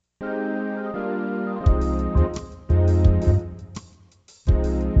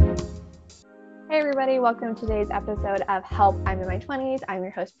everybody. Welcome to today's episode of Help, I'm in my 20s. I'm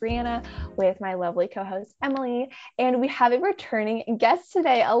your host, Brianna, with my lovely co-host, Emily. And we have a returning guest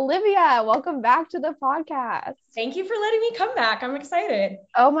today, Olivia. Welcome back to the podcast. Thank you for letting me come back. I'm excited.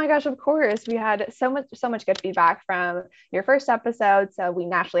 Oh my gosh, of course. We had so much good feedback from your first episode, so we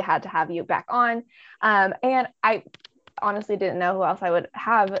naturally had to have you back on. And I honestly didn't know who else I would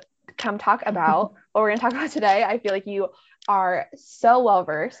have come talk about what we're going to talk about today. I feel like you are so well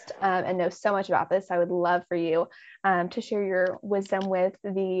versed and know so much about this. I would love for you to share your wisdom with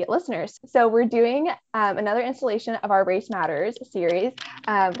the listeners. So we're doing another installation of our Race Matters series.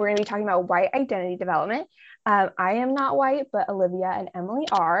 We're going to be talking about white identity development. I am not white, but Olivia and Emily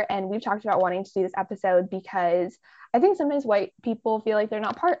are, and we've talked about wanting to do this episode because I think sometimes white people feel like they're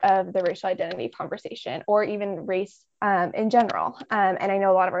not part of the racial identity conversation or even race in general. And I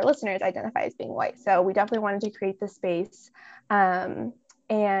know a lot of our listeners identify as being white. So we definitely wanted to create this space. And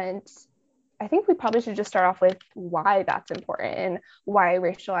I think we probably should just start off with why that's important and why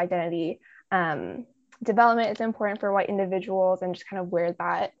racial identity development is important for white individuals and just kind of where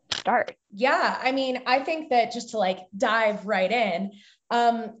that starts. Yeah, I mean, I think that just to dive right in,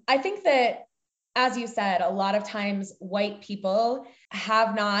 I think that, as you said, a lot of times white people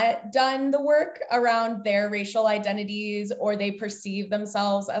have not done the work around their racial identities, or they perceive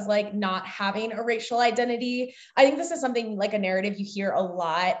themselves as not having a racial identity. I think this is something a narrative you hear a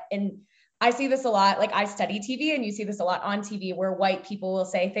lot. And I see this a lot. I study TV, and you see this a lot on TV, where white people will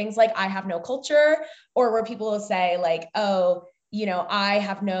say things like, I have no culture, or where people will say oh, I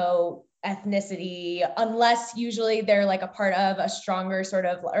have no ethnicity, unless usually they're a part of a stronger sort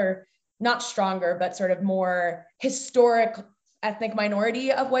of, or not stronger, but sort of more historic ethnic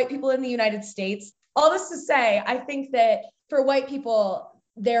minority of white people in the United States. All this to say, I think that for white people,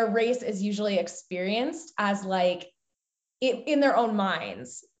 their race is usually experienced as in their own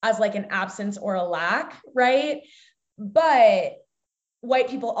minds as an absence or a lack, right? But white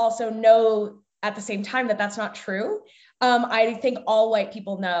people also know at the same time that that's not true. I think all white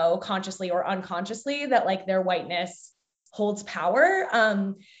people know, consciously or unconsciously, that their whiteness holds power.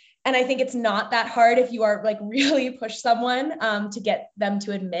 And I think it's not that hard if you are really push someone to get them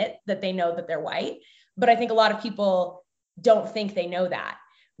to admit that they know that they're white. But I think a lot of people don't think they know that,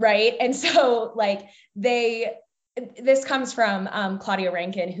 right? And so this comes from Claudia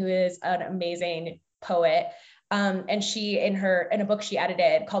Rankine, who is an amazing poet. And she, in a book she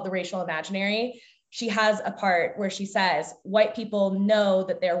edited called The Racial Imaginary, she has a part where she says, white people know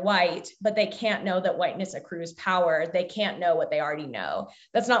that they're white, but they can't know that whiteness accrues power. They can't know what they already know.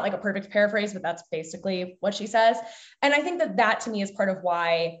 That's not a perfect paraphrase, but that's basically what she says. And I think that to me is part of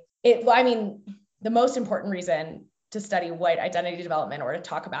why the most important reason to study white identity development or to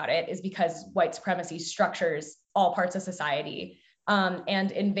talk about it is because white supremacy structures all parts of society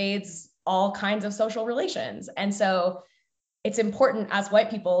and invades all kinds of social relations. And so it's important as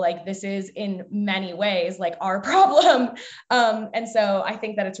white people, this is in many ways our problem. And so I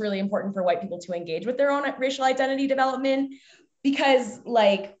think that it's really important for white people to engage with their own racial identity development, because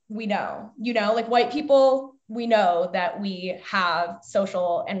we know, white people, we know that we have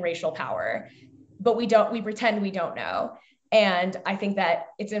social and racial power, but we pretend we don't know. And I think that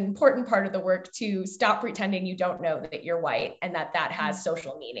it's an important part of the work to stop pretending you don't know that you're white and that has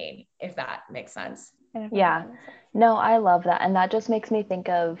social meaning, if that makes sense. Yeah, no, I love that. And that just makes me think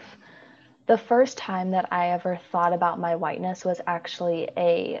of the first time that I ever thought about my whiteness was actually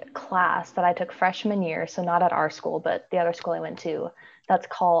a class that I took freshman year. So not at our school, but the other school I went to, that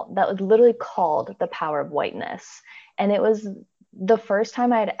was literally called The Power of Whiteness. And it was the first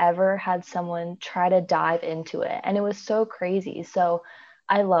time I'd ever had someone try to dive into it. And it was so crazy. So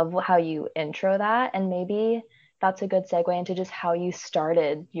I love how you intro that. And maybe that's a good segue into just how you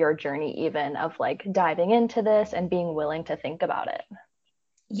started your journey, even of diving into this and being willing to think about it.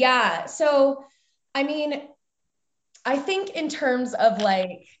 Yeah. So, I think in terms of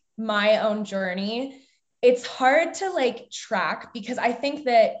my own journey, it's hard to track, because I think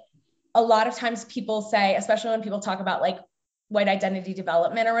that a lot of times people say, especially when people talk about white identity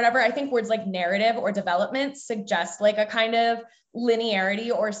development or whatever, I think words like narrative or development suggest a kind of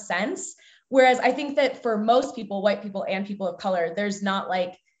linearity or sense. Whereas I think that for most people, white people and people of color, there's not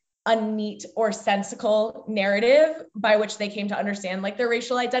a neat or sensical narrative by which they came to understand their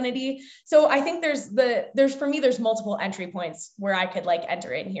racial identity. So I think there's multiple entry points where I could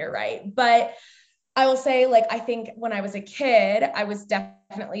enter in here, right? But I will say, I think when I was a kid, I was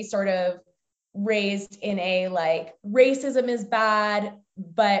definitely sort of raised in a racism is bad,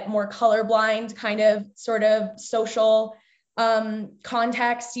 but more colorblind kind of sort of social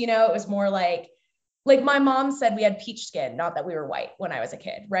context. It was more like my mom said we had peach skin, not that we were white when I was a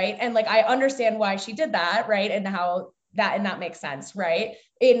kid, right? And like I understand why she did that, right? And how that makes sense, right?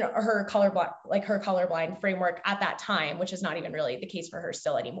 In her colorblind framework at that time, which is not even really the case for her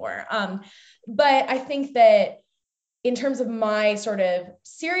still anymore. But I think that in terms of my sort of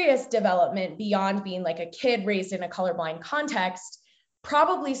serious development beyond being like a kid raised in a colorblind context,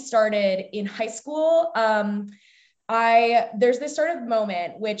 probably started in high school. There's this sort of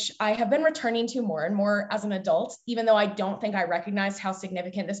moment which I have been returning to more and more as an adult, even though I don't think I recognized how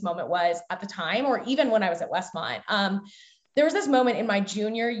significant this moment was at the time, or even when I was at Westmont. There was this moment in my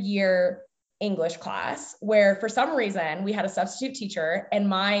junior year English class where for some reason we had a substitute teacher, and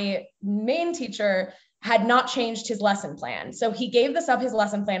my main teacher had not changed his lesson plan. So he gave his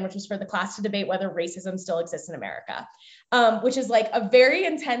lesson plan, which was for the class to debate whether racism still exists in America, which is like a very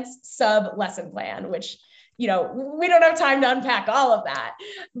intense sub lesson plan, which, we don't have time to unpack all of that.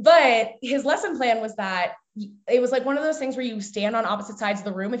 But his lesson plan was that it was like one of those things where you stand on opposite sides of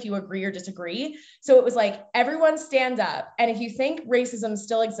the room if you agree or disagree. So it was like, everyone stand up. And if you think racism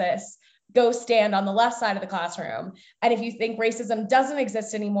still exists, go stand on the left side of the classroom. And if you think racism doesn't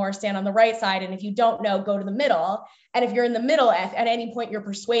exist anymore, stand on the right side. And if you don't know, go to the middle. And if you're in the middle, at any point you're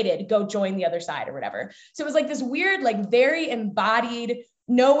persuaded, go join the other side or whatever. So it was like this weird, like very embodied,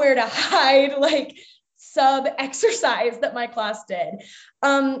 nowhere to hide, like sub exercise that my class did.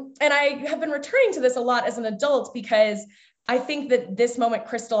 And I have been returning to this a lot as an adult because I think that this moment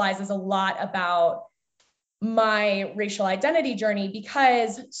crystallizes a lot about my racial identity journey,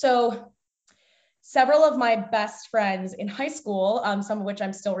 because several of my best friends in high school, some of which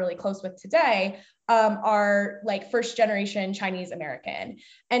I'm still really close with today, are like first generation Chinese American.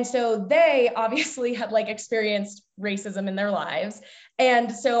 And so they obviously had like experienced racism in their lives.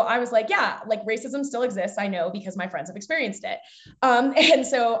 And so I was like, yeah, like racism still exists. I know because my friends have experienced it. And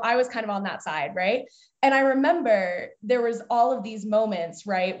so I was kind of on that side, right? And I remember there was all of these moments,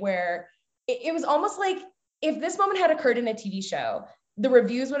 right, where it was almost like if this moment had occurred in a TV show, the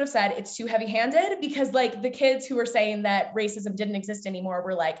reviews would have said it's too heavy-handed, because like the kids who were saying that racism didn't exist anymore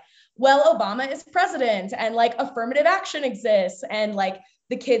were like, well, Obama is president and like affirmative action exists. And like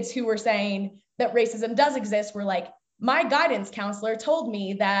the kids who were saying that racism does exist were like, my guidance counselor told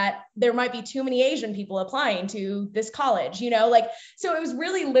me that there might be too many Asian people applying to this college, like, so it was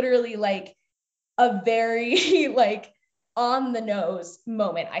really literally like a very like on the nose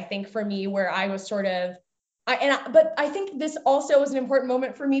moment, I think, for me, where I was sort of, but I think this also was an important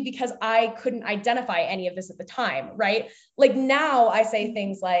moment for me because I couldn't identify any of this at the time, right? Like now I say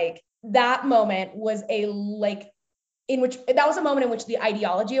things like that moment was a moment in which the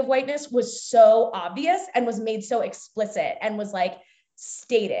ideology of whiteness was so obvious and was made so explicit and was like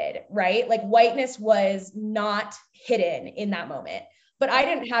stated, right? Like whiteness was not hidden in that moment, but I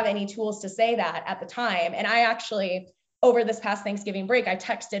didn't have any tools to say that at the time. And I actually, over this past Thanksgiving break, I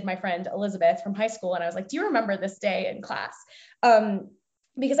texted my friend Elizabeth from high school and I was like, do you remember this day in class?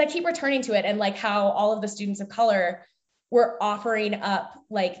 Because I keep returning to it, and like how all of the students of color were offering up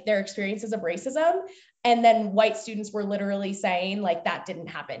like their experiences of racism. And then white students were literally saying like, that didn't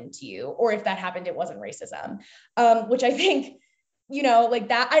happen to you. Or if that happened, it wasn't racism. Which I think, like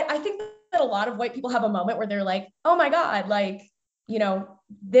that, I think that a lot of white people have a moment where they're like, oh my God, like,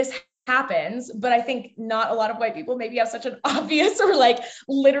 this happens, but I think not a lot of white people maybe have such an obvious or like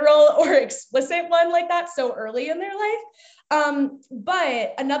literal or explicit one like that so early in their life.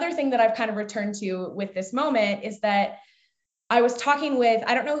 But another thing that I've kind of returned to with this moment is that I was talking with,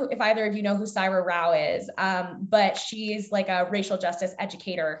 I don't know if either of you know who Saira Rao is, but she's like a racial justice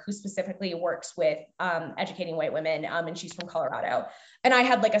educator who specifically works with educating white women, and she's from Colorado. And I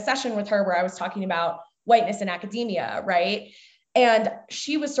had like a session with her where I was talking about whiteness in academia, right? And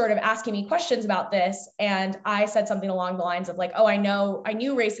she was sort of asking me questions about this. And I said something along the lines of like, oh, I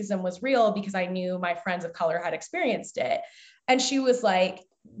knew racism was real because I knew my friends of color had experienced it. And she was like,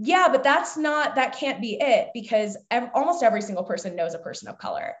 yeah, but that can't be it, because almost every single person knows a person of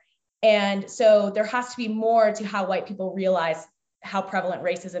color. And so there has to be more to how white people realize how prevalent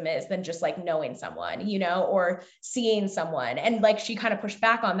racism is than just like knowing someone, or seeing someone. And like, she kind of pushed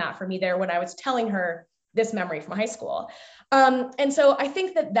back on that for me there when I was telling her this memory from high school. And so I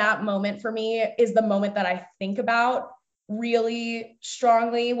think that moment for me is the moment that I think about really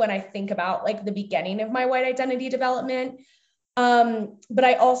strongly when I think about like the beginning of my white identity development. But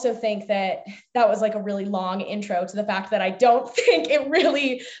I also think that was like a really long intro to the fact that I don't think it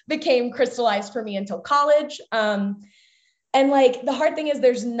really became crystallized for me until college. And like the hard thing is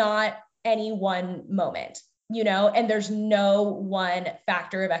there's not any one moment, and there's no one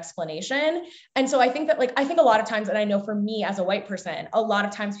factor of explanation. And so I think that like, I think a lot of times, and I know for me as a white person, a lot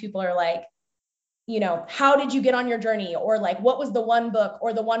of times people are like, how did you get on your journey? Or like, what was the one book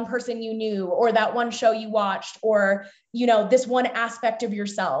or the one person you knew, or that one show you watched, or, this one aspect of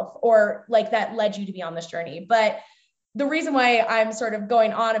yourself, or like that led you to be on this journey. But the reason why I'm sort of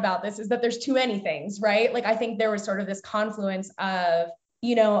going on about this is that there's too many things, right? Like, I think there was sort of this confluence of,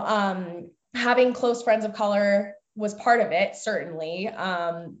 having close friends of color was part of it, certainly.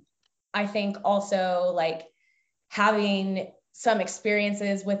 I think also like having some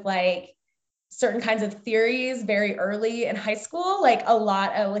experiences with like certain kinds of theories very early in high school, like a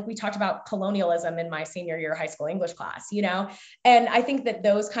lot of, like we talked about colonialism in my senior year high school English class, and I think that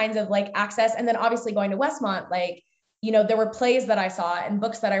those kinds of like access, and then obviously going to Westmont, like, there were plays that I saw and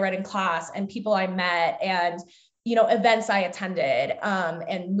books that I read in class and people I met and, events I attended,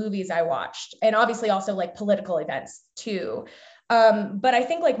 and movies I watched, and obviously also like political events too. But I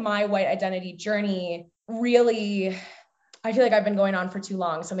think like my white identity journey really, I feel like I've been going on for too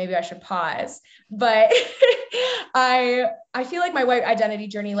long, so maybe I should pause. But I feel like my white identity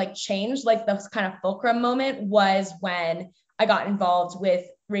journey like changed, like the kind of fulcrum moment was when I got involved with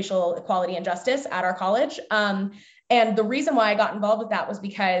racial equality and justice at our college. And the reason why I got involved with that was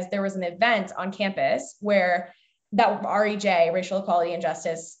because there was an event on campus where that REJ, Racial Equality and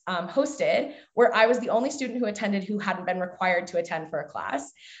Justice, hosted, where I was the only student who attended who hadn't been required to attend for a class.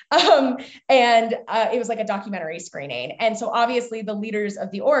 And it was like a documentary screening. And so obviously the leaders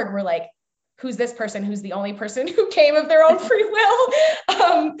of the org were like, who's this person who's the only person who came of their own free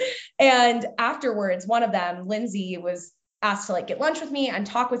will? And afterwards, one of them, Lindsay, was asked to like get lunch with me and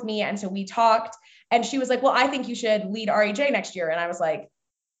talk with me. And so we talked, and she was like, well, I think you should lead REJ next year. And I was like,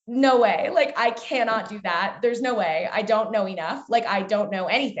 no way. Like, I cannot do that. There's no way. I don't know enough. Like, I don't know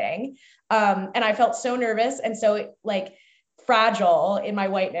anything. And I felt so nervous and so like fragile in my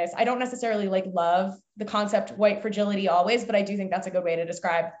whiteness. I don't necessarily like love the concept white fragility always, but I do think that's a good way to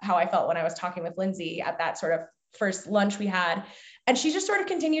describe how I felt when I was talking with Lindsay at that sort of first lunch we had. And she just sort of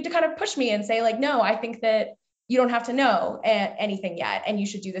continued to kind of push me and say like, no, I think that you don't have to know anything yet, and you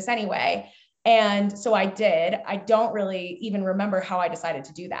should do this anyway. And so I did. I don't really even remember how I decided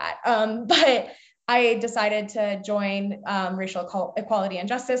to do that. But I decided to join Racial Equality and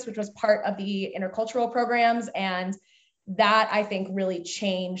Justice, which was part of the intercultural programs. And that I think really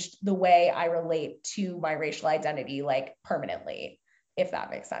changed the way I relate to my racial identity, like permanently, if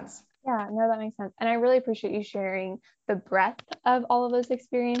that makes sense. Yeah, no, that makes sense. And I really appreciate you sharing the breadth of all of those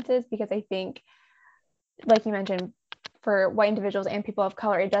experiences, because I think, like you mentioned, for white individuals and people of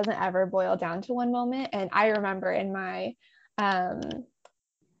color, it doesn't ever boil down to one moment. And I remember in my, I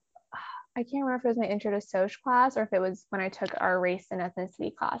can't remember if it was my intro to Soc class or if it was when I took our race and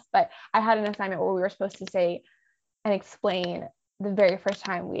ethnicity class, but I had an assignment where we were supposed to say and explain the very first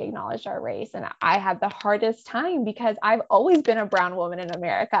time we acknowledged our race. And I had the hardest time because I've always been a brown woman in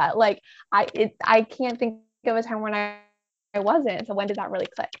America. Like I can't think of a time when I wasn't. So when did that really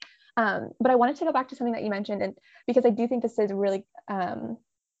click? But I wanted to go back to something that you mentioned, and because I do think this is really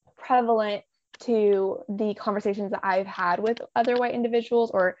prevalent to the conversations that I've had with other white individuals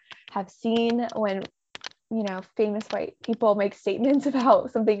or have seen when, famous white people make statements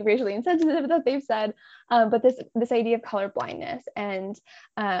about something racially insensitive that they've said. But this idea of color blindness, and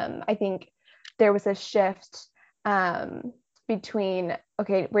I think there was a shift between,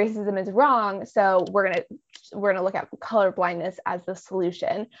 okay, racism is wrong, so we're gonna look at color blindness as the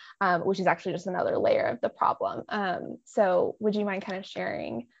solution, which is actually just another layer of the problem. So would you mind kind of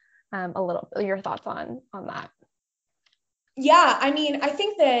sharing a little your thoughts on that? Yeah, I mean, I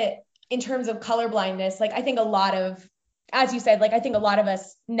think that in terms of color blindness, like I think a lot of, as you said, like I think a lot of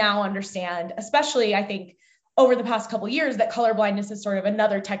us now understand, especially I think over the past couple of years, that color blindness is sort of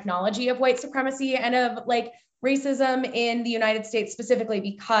another technology of white supremacy and of like racism in the United States, specifically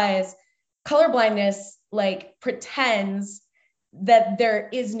because colorblindness like pretends that there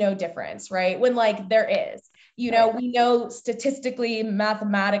is no difference, right? When like there is, we know statistically,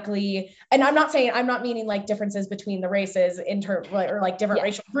 mathematically, and I'm not meaning like differences between the races or like different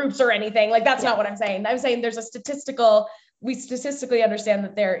racial groups or anything. Like that's not what I'm saying. I'm saying there's we statistically understand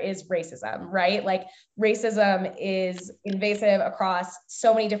that there is racism, right? Like racism is invasive across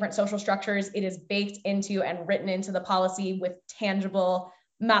so many different social structures. It is baked into and written into the policy with tangible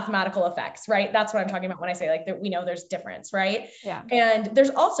mathematical effects, right? That's what I'm talking about when I say like that we know there's difference, right? Yeah. And there's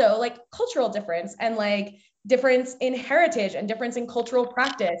also like cultural difference and like difference in heritage and difference in cultural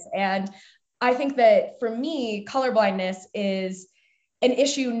practice. And I think that for me, colorblindness is an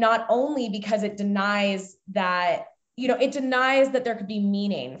issue not only because it denies that there could be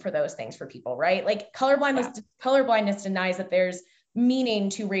meaning for those things for people, right? Like colorblindness denies that there's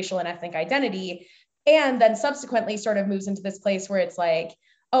meaning to racial and ethnic identity. And then subsequently sort of moves into this place where it's like,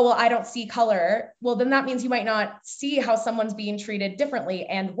 oh, well, I don't see color. Well, then that means you might not see how someone's being treated differently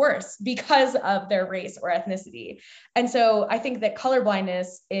and worse because of their race or ethnicity. And so I think that colorblindness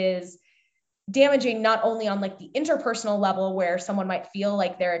is damaging not only on like the interpersonal level, where someone might feel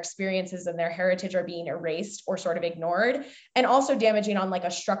like their experiences and their heritage are being erased or sort of ignored, and also damaging on like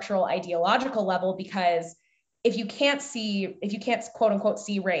a structural ideological level, because if you can't quote unquote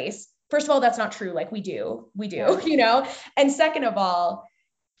see race, first of all, that's not true. Like we do, Yeah. And second of all,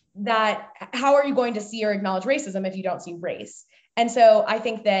 that how are you going to see or acknowledge racism if you don't see race? And so I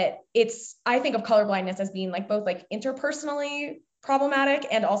think of colorblindness as being like both like interpersonally problematic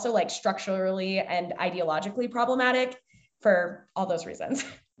and also like structurally and ideologically problematic for all those reasons.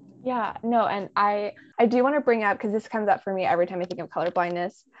 Yeah, no, and I do want to bring up, because this comes up for me every time I think of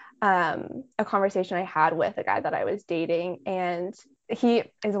colorblindness, a conversation I had with a guy that I was dating, and he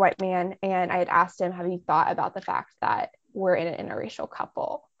is a white man, and I had asked him, have you thought about the fact that we're in an interracial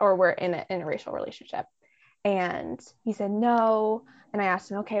couple, or we're in an interracial relationship? And he said no. And I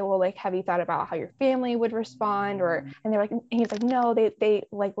asked him, okay, well, like, have you thought about how your family would respond? And they're like, and he's like, no, they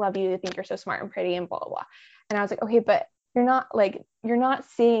like love you, they think you're so smart and pretty and blah, blah, blah. And I was like, okay, but you're not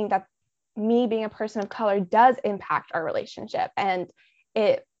seeing that me being a person of color does impact our relationship. And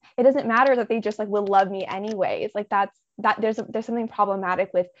it doesn't matter that they just like will love me anyways. Like that there's something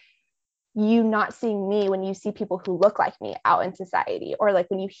problematic with you not seeing me when you see people who look like me out in society, or like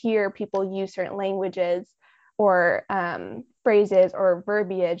when you hear people use certain languages or phrases or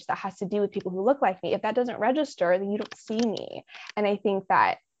verbiage that has to do with people who look like me. If that doesn't register, then you don't see me. And I think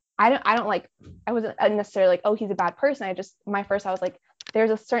that I wasn't necessarily like, oh, he's a bad person. I was like,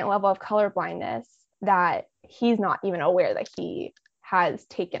 there's a certain level of colorblindness that he's not even aware that he has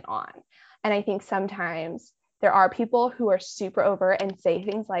taken on. And I think sometimes there are people who are super overt and say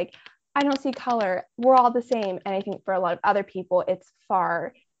things like, I don't see color, we're all the same. And I think for a lot of other people, it's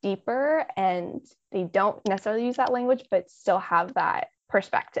far deeper, and they don't necessarily use that language, but still have that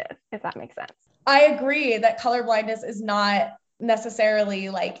perspective, if that makes sense. I agree that colorblindness is not necessarily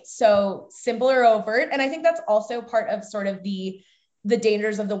like so simple or overt. And I think that's also part of sort of the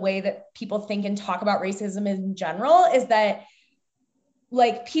dangers of the way that people think and talk about racism in general, is that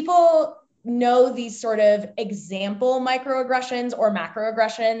like people know these sort of example microaggressions or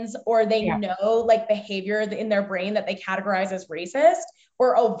macroaggressions, or they know like behavior in their brain that they categorize as racist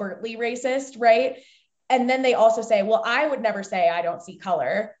or overtly racist, right? And then they also say, well, I would never say I don't see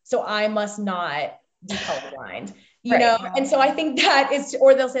color, so I must not be colorblind, you know? And so I think that is,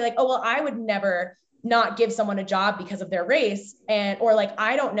 or they'll say like, oh, well, I would never not give someone a job because of their race. Or like,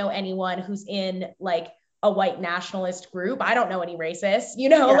 I don't know anyone who's in like a white nationalist group. I don't know any racists,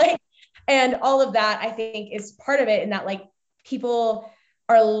 like, and all of that I think is part of it, in that like people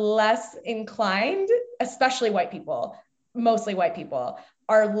are less inclined, especially white people, mostly white people,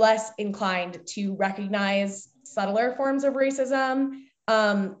 are less inclined to recognize subtler forms of racism,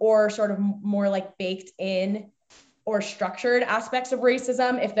 or sort of more like baked in or structured aspects of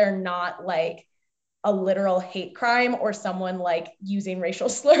racism, if they're not like a literal hate crime or someone like using racial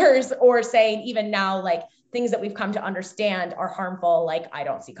slurs or saying even now like things that we've come to understand are harmful, like I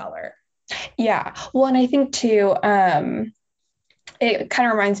don't see color. Yeah. Well, and I think too, it kind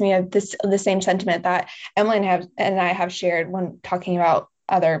of reminds me of the same sentiment that Emily and I have shared when talking about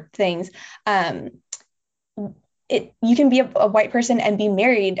other things. You can be a white person and be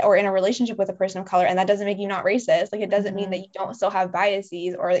married or in a relationship with a person of color, and that doesn't make you not racist. Like, it doesn't mean that you don't still have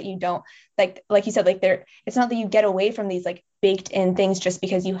biases, or that you don't like you said, like it's not that you get away from these like baked in things just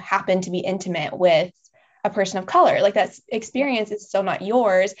because you happen to be intimate with a person of color. Like, that experience is still not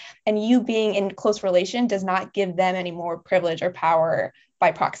yours, and you being in close relation does not give them any more privilege or power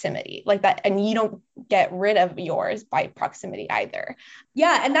by proximity like that, and you don't get rid of yours by proximity either.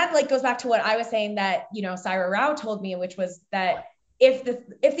 Yeah, and that like goes back to what I was saying that Saira Rao told me, which was that if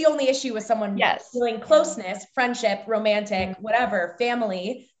the only issue was someone feeling closeness, friendship, romantic, whatever,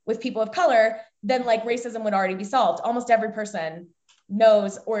 family with people of color, then like racism would already be solved. Almost every person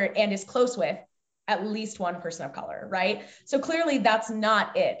knows and is close with at least one person of color, right? So clearly that's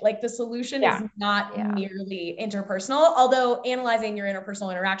not it. Like the solution is not merely interpersonal, although analyzing your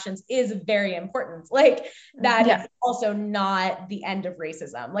interpersonal interactions is very important. Like that is also not the end of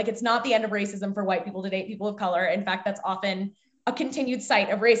racism. Like it's not the end of racism for white people to date people of color. In fact, that's often a continued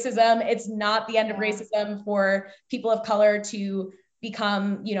site of racism. It's not the end of racism for people of color to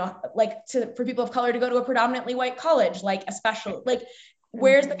become, for people of color to go to a predominantly white college, like especially like,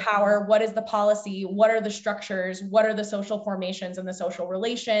 where's the power? What is the policy? What are the structures? What are the social formations and the social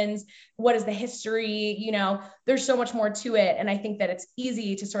relations? What is the history? There's so much more to it. And I think that it's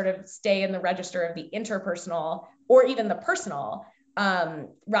easy to sort of stay in the register of the interpersonal or even the personal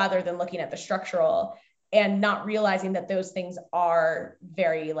rather than looking at the structural and not realizing that those things are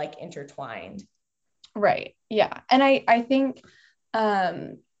very like intertwined. Right. Yeah. And I think,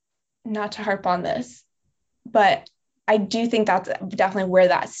 not to harp on this, but I do think that's definitely where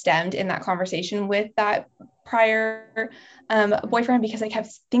that stemmed in that conversation with that prior boyfriend, because I kept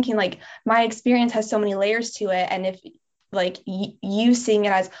thinking like my experience has so many layers to it. And if like you seeing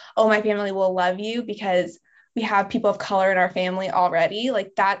it as, oh, my family will love you because we have people of color in our family already,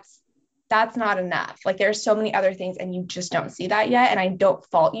 like that's not enough. Like there's so many other things and you just don't see that yet. And I don't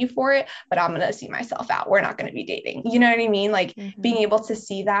fault you for it, but I'm going to see myself out. We're not going to be dating. You know what I mean? Like being able to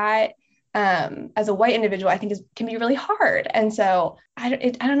see that as a white individual, I think can be really hard. And so I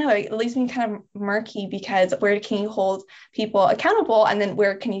don't know, it leaves me kind of murky, because where can you hold people accountable? And then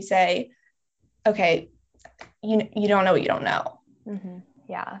where can you say, okay, you don't know what you don't know.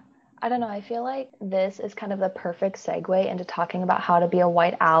 Yeah. I don't know. I feel like this is kind of the perfect segue into talking about how to be a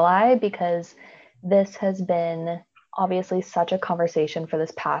white ally, because this has been obviously such a conversation for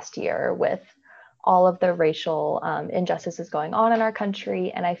this past year with all of the racial injustices going on in our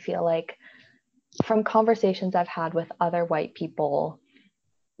country. And I feel like from conversations I've had with other white people,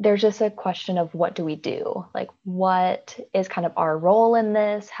 there's just a question of what do we do? Like, what is kind of our role in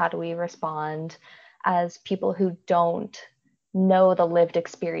this? How do we respond as people who don't know the lived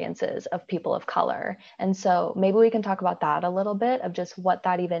experiences of people of color? And so maybe we can talk about that a little bit, of just what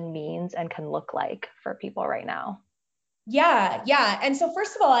that even means and can look like for people right now. Yeah. And so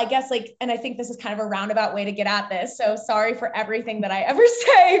first of all, I guess like, and I think this is kind of a roundabout way to get at this. So sorry for everything that I ever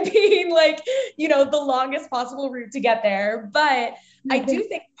say being like, the longest possible route to get there. But I do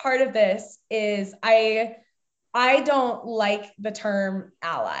think part of this is I don't like the term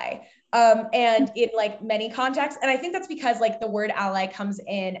ally. And in like many contexts. And I think that's because like the word ally comes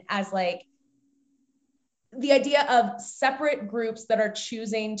in as like the idea of separate groups that are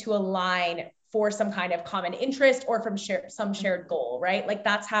choosing to align for some kind of common interest or from some shared goal, right? Like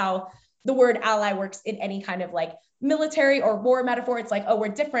that's how the word ally works in any kind of like military or war metaphor. It's like, oh, we're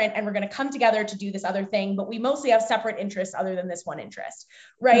different and we're going to come together to do this other thing, but we mostly have separate interests other than this one interest,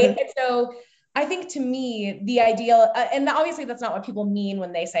 right? And so I think to me, the ideal, and obviously that's not what people mean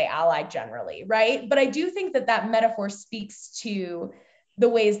when they say ally generally, right? But I do think that metaphor speaks to the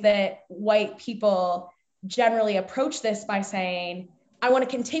ways that white people generally approach this by saying, I want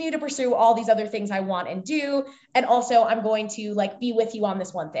to continue to pursue all these other things I want and do. And also I'm going to like be with you on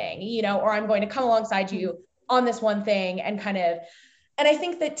this one thing, or I'm going to come alongside you on this one thing and I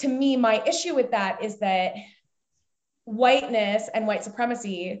think that to me, my issue with that is that whiteness and white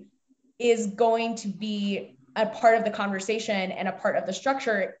supremacy is going to be a part of the conversation and a part of the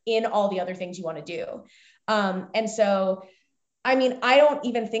structure in all the other things you want to do. And so, I mean, I don't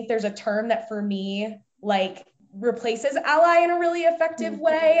even think there's a term that for me, like replaces ally in a really effective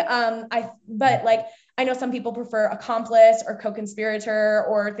way. But like, I know some people prefer accomplice or co-conspirator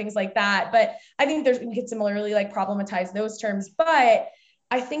or things like that, but I think we could similarly like problematize those terms. But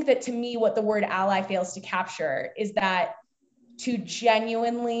I think that to me, what the word ally fails to capture is that to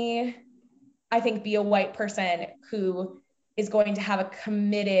genuinely, I think, be a white person who is going to have a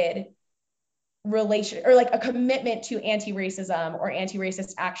committed relation or like a commitment to anti-racism or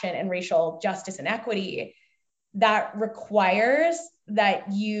anti-racist action and racial justice and equity, that requires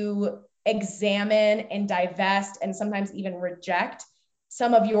that you examine and divest and sometimes even reject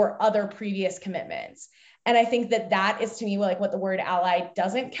some of your other previous commitments. And I think that is to me like what the word ally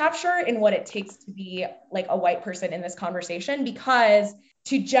doesn't capture in what it takes to be like a white person in this conversation, because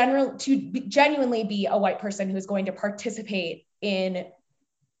to genuinely be a white person who's going to participate in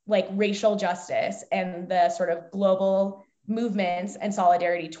like racial justice and the sort of global movements and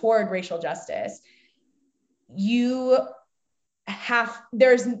solidarity toward racial justice, you have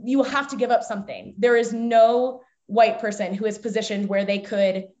to give up something. There is no white person who is positioned where they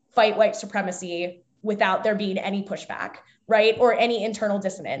could fight white supremacy without there being any pushback, right? Or any internal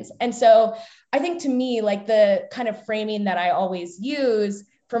dissonance. And so I think to me, like the kind of framing that I always use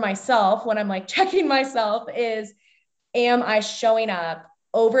for myself when I'm like checking myself is, am I showing up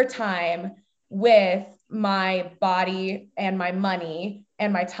over time with my body and my money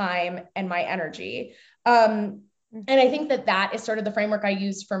and my time and my energy? And I think that is sort of the framework I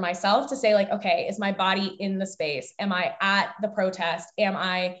use for myself to say like, okay, is my body in the space? Am I at the protest? Am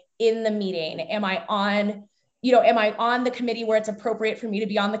I in the meeting? Am I on the committee where it's appropriate for me to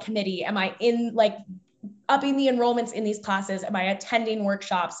be on the committee? Am I in like upping the enrollments in these classes? Am I attending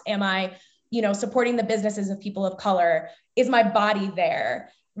workshops? Am I, supporting the businesses of people of color? Is my body there?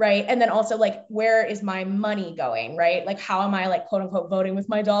 Right. And then also like, where is my money going? Right. Like, how am I like, quote unquote, voting with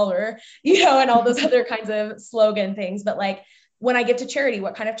my dollar, and all those other kinds of slogan things. But like, when I give to charity,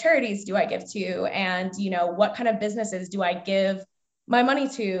 what kind of charities do I give to? And, what kind of businesses do I give my money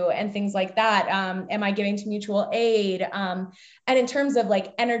to and things like that? Am I giving to mutual aid? And in terms of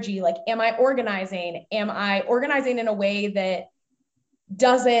like energy, like, am I organizing? Am I organizing in a way that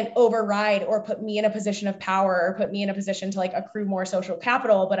doesn't override or put me in a position of power or put me in a position to like accrue more social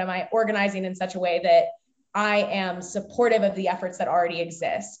capital, but am I organizing in such a way that I am supportive of the efforts that already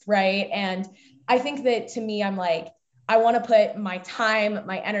exist, right? And I think that to me, I'm like, I want to put my time,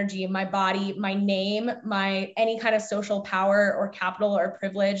 my energy, my body, my name, my any kind of social power or capital or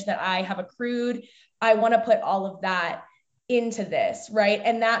privilege that I have accrued. I want to put all of that into this, right?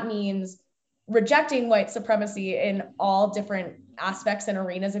 And that means rejecting white supremacy in all different aspects and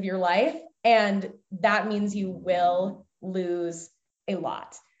arenas of your life. And that means you will lose a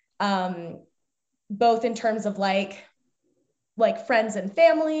lot, both in terms of like friends and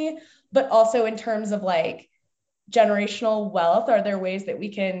family, but also in terms of like generational wealth. Are there ways that we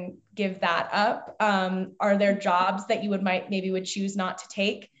can give that up? Are there jobs that you would choose not to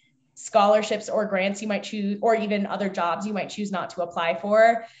take? Scholarships or grants you might choose, or even other jobs you might choose not to apply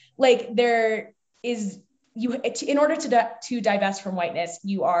for? Like there is, in order to divest from whiteness,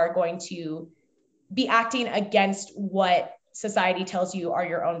 you are going to be acting against what society tells you are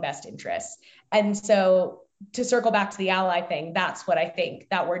your own best interests. And so to circle back to the ally thing, that's what I think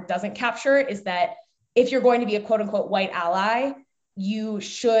that word doesn't capture, is that if you're going to be a quote unquote white ally, you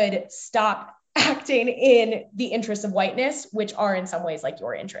should stop acting in the interests of whiteness, which are in some ways like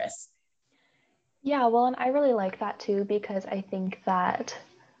your interests. Yeah, well, and I really like that too, because I think that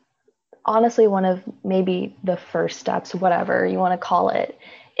honestly, one of maybe the first steps, whatever you want to call it,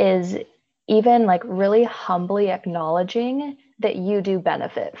 is even like really humbly acknowledging that you do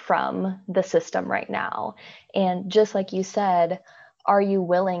benefit from the system right now. And just like you said, are you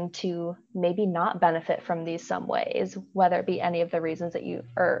willing to maybe not benefit from these some ways, whether it be any of the reasons that you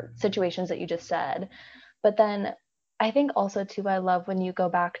or situations that you just said? But then I think also too, I love when you go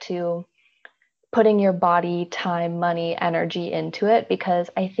back to putting your body, time, money, energy into it,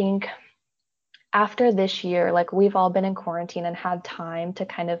 because I think after this year, like we've all been in quarantine and had time to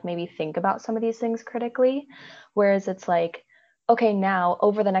kind of maybe think about some of these things critically. Whereas it's like, okay, now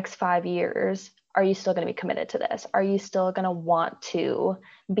over the next 5 years, are you still going to be committed to this? Are you still going to want to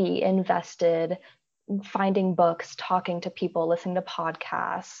be invested, finding books, talking to people, listening to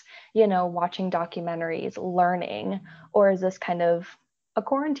podcasts, watching documentaries, learning? Or is this kind of a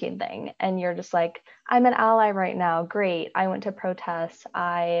quarantine thing? And you're just like, I'm an ally right now. Great. I went to protests.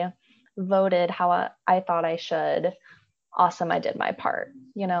 I voted how I thought I should. Awesome, I did my part,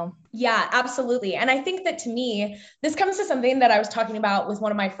 Yeah, absolutely. And I think that to me, this comes to something that I was talking about with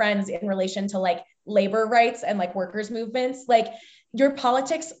one of my friends in relation to like labor rights and like workers' movements. Like your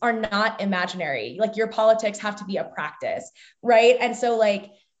politics are not imaginary. Like your politics have to be a practice, right? And so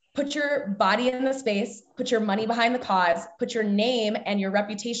like put your body in the space, put your money behind the cause, put your name and your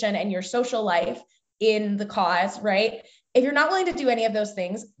reputation and your social life in the cause, right? If you're not willing to do any of those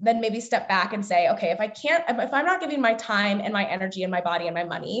things, then maybe step back and say, okay, if I'm not giving my time and my energy and my body and my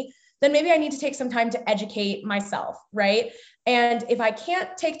money, then maybe I need to take some time to educate myself, right? And if I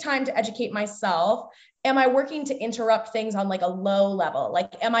can't take time to educate myself, am I working to interrupt things on like a low level?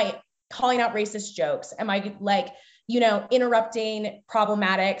 Like, am I calling out racist jokes? Am I like, interrupting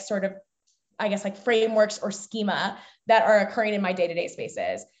problematic sort of, I guess, like frameworks or schema that are occurring in my day-to-day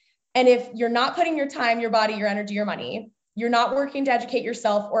spaces? And if you're not putting your time, your body, your energy, your money, you're not working to educate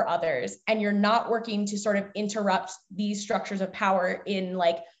yourself or others, and you're not working to sort of interrupt these structures of power in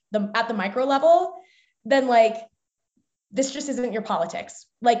like at the micro level, then like this just isn't your politics.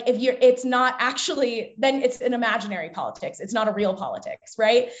 Like it's not actually, then it's an imaginary politics. It's not a real politics,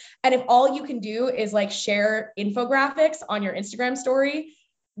 right? And if all you can do is like share infographics on your Instagram story,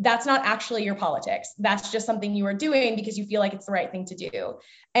 that's not actually your politics. That's just something you are doing because you feel like it's the right thing to do.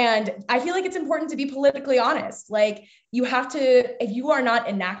 And I feel like it's important to be politically honest. Like you have to, if you are not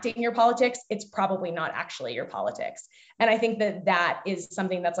enacting your politics, it's probably not actually your politics. And I think that is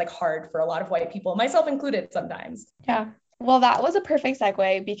something that's like hard for a lot of white people, myself included sometimes. Yeah. Well, that was a perfect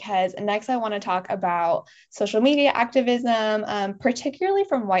segue, because next I want to talk about social media activism, particularly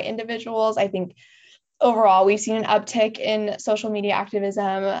from white individuals. I think overall, we've seen an uptick in social media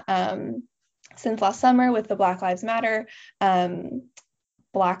activism since last summer with the Black Lives Matter,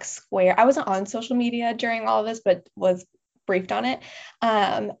 Black Square. I wasn't on social media during all of this, but was briefed on it.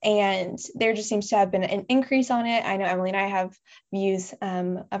 And there just seems to have been an increase on it. I know Emily and I have views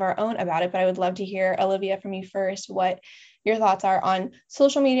of our own about it, but I would love to hear, Olivia, from you first, what your thoughts are on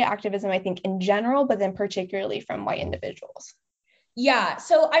social media activism, I think in general, but then particularly from white individuals. Yeah.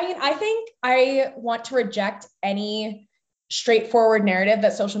 So, I mean, I think I want to reject any straightforward narrative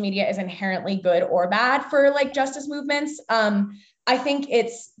that social media is inherently good or bad for like justice movements. I think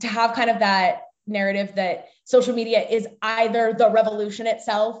it's to have kind of that narrative that social media is either the revolution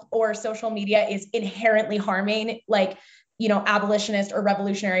itself or social media is inherently harming like, you know, abolitionist or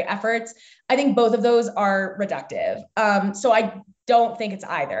revolutionary efforts. I think both of those are reductive. So I don't think it's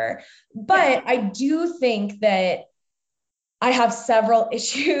either, but I do think that I have several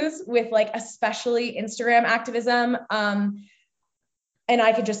issues with like, especially Instagram activism. And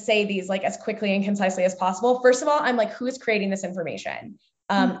I could just say these like as quickly and concisely as possible. First of all, I'm like, who is creating this information?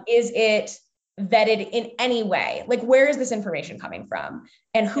 Is it vetted in any way? Like, where is this information coming from?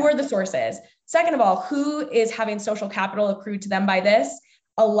 And who are the sources? Second of all, who is having social capital accrued to them by this?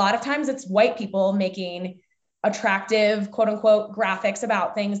 A lot of times it's white people making attractive, quote unquote, graphics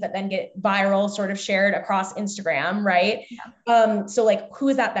about things that then get viral, sort of shared across Instagram, right? So like, who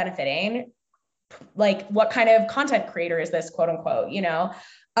is that benefiting? Like, what kind of content creator is this, quote unquote, you know?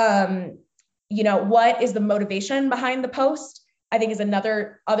 What is the motivation behind the post? I think is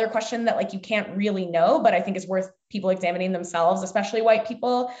other question that like you can't really know, but I think is worth people examining themselves, especially white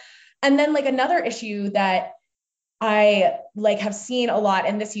people. And then like another issue that I like have seen a lot,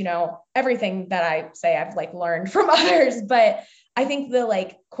 and this, you know, everything that I say I've like learned from others, but I think the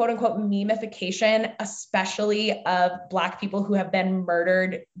like quote unquote memification, especially of Black people who have been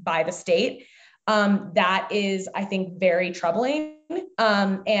murdered by the state, that is, I think, very troubling.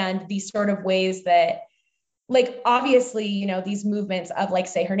 And these sort of ways that, like, obviously, you know, these movements of like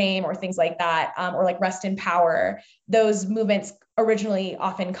say her name or things like that, or like rest in power, those movements originally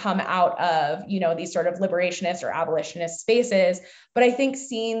often come out of, you know, these sort of liberationist or abolitionist spaces. But I think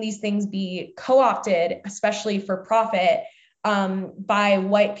seeing these things be co-opted, especially for profit, by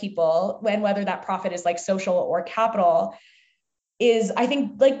white people, and whether that profit is like social or capital, is, I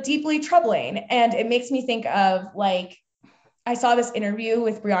think, like deeply troubling. And it makes me think of like, I saw this interview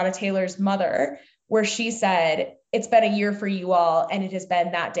with Breonna Taylor's mother where she said, it's been a year for you all, and it has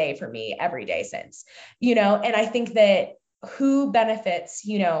been that day for me every day since, you know. And I think that who benefits,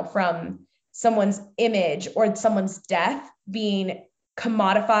 you know, from someone's image or someone's death being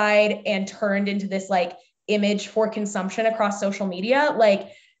commodified and turned into this like image for consumption across social media, like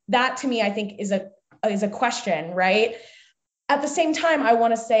that to me, I think is a question, right? At the same time, I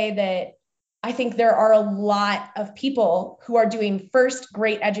want to say that I think there are a lot of people who are doing first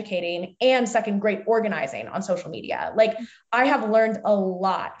great educating and second great organizing on social media. Like I have learned a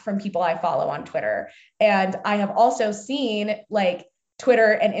lot from people I follow on Twitter. And I have also seen like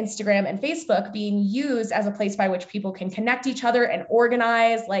Twitter and Instagram and Facebook being used as a place by which people can connect each other and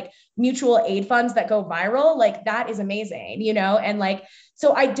organize like mutual aid funds that go viral. Like that is amazing, you know? And like,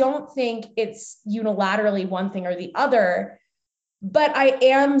 so I don't think it's unilaterally one thing or the other. But I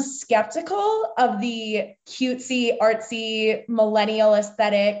am skeptical of the cutesy, artsy, millennial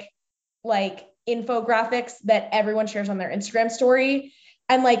aesthetic, like infographics that everyone shares on their Instagram story.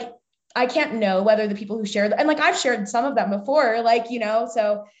 And like, I can't know whether the people who share them, and like I've shared some of them before, like, you know,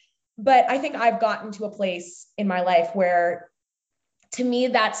 so, but I think I've gotten to a place in my life where to me,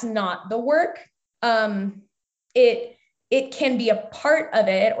 that's not the work. It can be a part of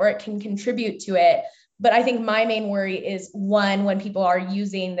it or it can contribute to it. But I think my main worry is one, when people are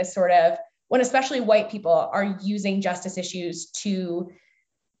using this sort of, when especially white people are using justice issues to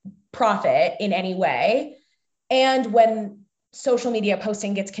profit in any way. And when social media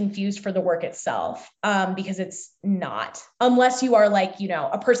posting gets confused for the work itself, because it's not, unless you are like, you know,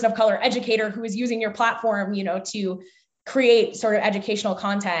 a person of color educator who is using your platform, you know, to create sort of educational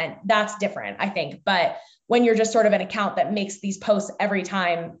content, that's different, I think. But when you're just sort of an account that makes these posts every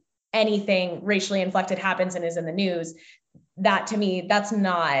time anything racially inflected happens and is in the news, that to me, that's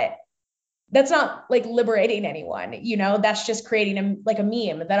not like liberating anyone, you know, that's just creating like a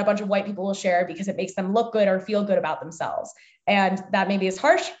meme that a bunch of white people will share because it makes them look good or feel good about themselves. And that maybe is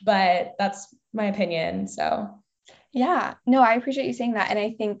harsh, but that's my opinion. So yeah, no, I appreciate you saying that. And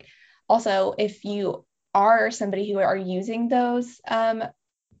I think also if you are somebody who are using those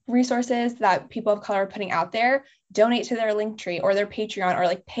resources that people of color are putting out there, donate to their Linktree or their Patreon, or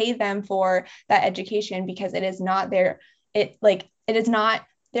like pay them for that education, because it is not it is not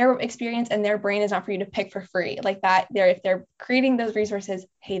their experience, and their brain is not for you to pick for free like that. If they're creating those resources,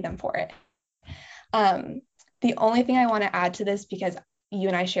 pay them for it. The only thing I want to add to this, because you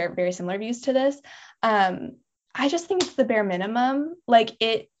and I share very similar views to this, I just think it's the bare minimum.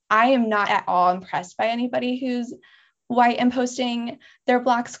 I am not at all impressed by anybody who's white and posting their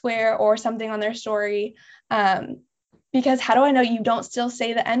Black square or something on their story. Because how do I know you don't still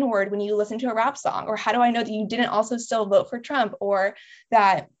say the N-word when you listen to a rap song? Or how do I know that you didn't also still vote for Trump, or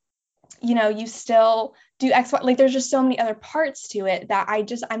that you still do X, Y, like there's just so many other parts to it that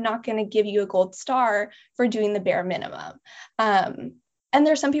I'm not going to give you a gold star for doing the bare minimum. And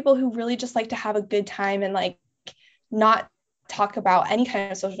there's some people who really just like to have a good time and like not talk about any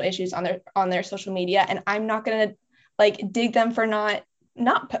kind of social issues on their social media. And I'm not going to like dig them for not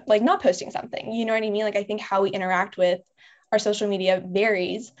posting something, you know what I mean? Like, I think how we interact with our social media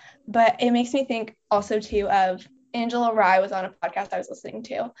varies, but it makes me think also too of Angela Rye was on a podcast I was listening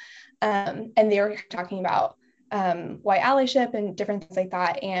to, and they were talking about white allyship and different things like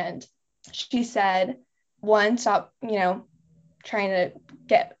that. And she said, one, stop, trying to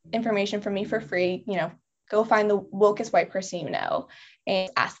get information from me for free, go find the wokest white person you know and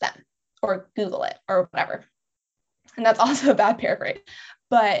ask them or Google it or whatever. And that's also a bad paraphrase.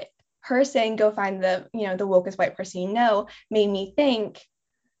 But her saying, go find the wokest white person you know, made me think,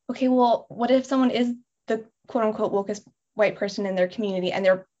 okay, well, what if someone is the quote unquote wokest white person in their community and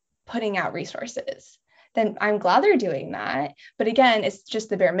they're putting out resources? Then I'm glad they're doing that. But again, it's just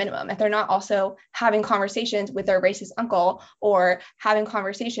the bare minimum. If they're not also having conversations with their racist uncle or having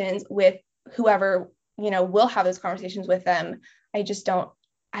conversations with whoever, will have those conversations with them, I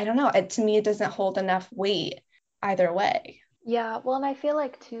don't know. To me, it doesn't hold enough weight either way. Yeah, well, and I feel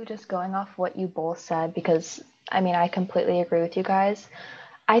like too, just going off what you both said, because I completely agree with you guys.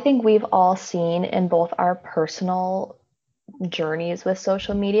 I think we've all seen in both our personal journeys with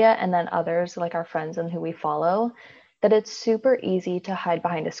social media and then others like our friends and who we follow, that it's super easy to hide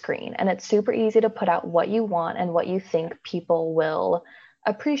behind a screen and it's super easy to put out what you want and what you think people will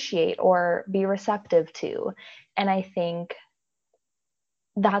appreciate or be receptive to. And I think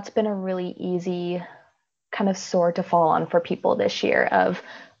that's been a really easy kind of sword to fall on for people this year of,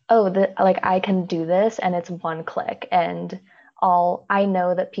 like I can do this and it's one click and I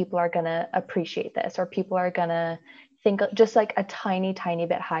know that people are going to appreciate this or people are going to think just like a tiny, tiny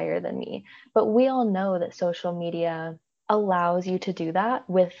bit higher than me. But we all know that social media allows you to do that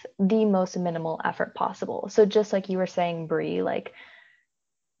with the most minimal effort possible. So just like you were saying, Brie, like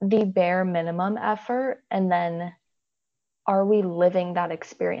the bare minimum effort, and then are we living that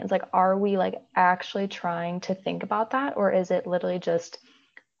experience? Like, are we like actually trying to think about that? Or is it literally just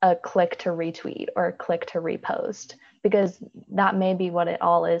a click to retweet or a click to repost? Because that may be what it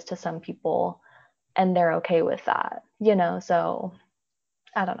all is to some people and they're okay with that, so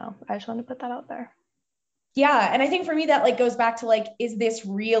I don't know. I just want to put that out there. Yeah. And I think for me, that like goes back to like, is this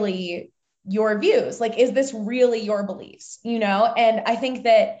really your views? Like, is this really your beliefs? And I think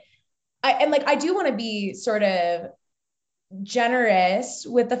that I do want to be sort of generous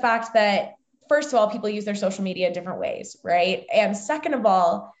with the fact that, first of all, people use their social media in different ways, right? And second of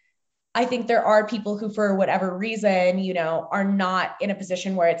all, I think there are people who, for whatever reason, are not in a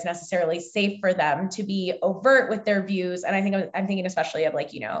position where it's necessarily safe for them to be overt with their views. And I think I'm thinking especially of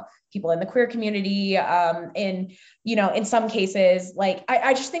like, people in the queer community, in some cases, like,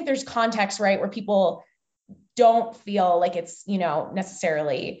 I just think there's context, right, where people don't feel like it's,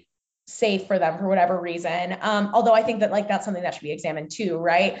 necessarily safe for them for whatever reason. Although I think that like, that's something that should be examined too,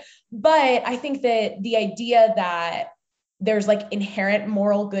 right? But I think that the idea that there's like inherent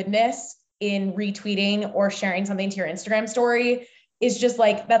moral goodness in retweeting or sharing something to your Instagram story is just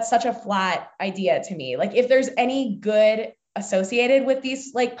like, that's such a flat idea to me. Like, if there's any good associated with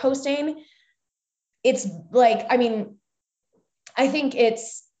these like posting, it's like, I think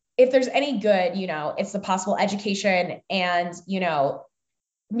if there's any good, it's the possible education and,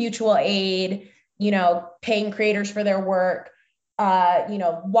 mutual aid, paying creators for their work,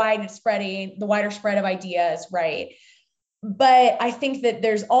 the wider spread of ideas, right? But I think that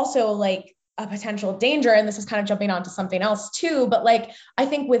there's also like a potential danger, and this is kind of jumping onto something else too, but like, I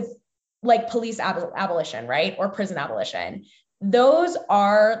think with like police abolition, right? Or prison abolition, those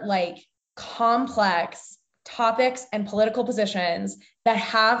are like complex topics and political positions that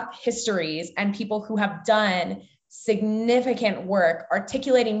have histories and people who have done significant work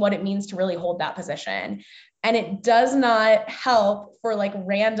articulating what it means to really hold that position. And it does not help for like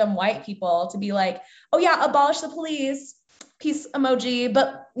random white people to be like, oh yeah, abolish the police, peace emoji,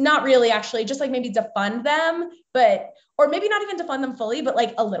 but not really actually, just like maybe defund them, or maybe not even defund them fully, but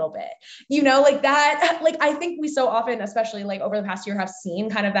like a little bit, like that. Like, I think we so often, especially like over the past year, have seen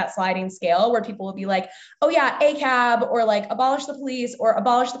kind of that sliding scale where people will be like, oh yeah, ACAB, or like abolish the police, or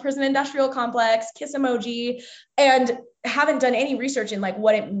abolish the prison industrial complex, kiss emoji, and haven't done any research in like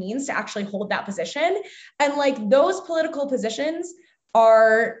what it means to actually hold that position. And like, those political positions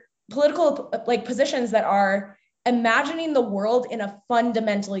are political like positions that are imagining the world in a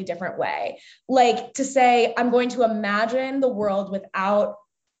fundamentally different way. Like, to say, I'm going to imagine the world without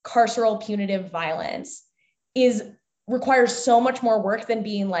carceral punitive violence requires so much more work than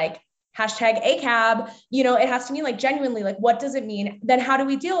being like, hashtag ACAB, it has to mean like genuinely, like, what does it mean? Then how do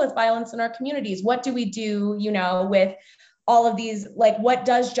we deal with violence in our communities? What do we do, with all of these, like, what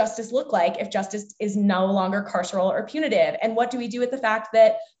does justice look like if justice is no longer carceral or punitive? And what do we do with the fact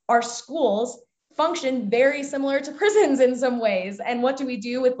that our schools function very similar to prisons in some ways? And what do we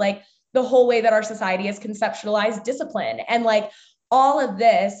do with like the whole way that our society has conceptualized discipline? And like all of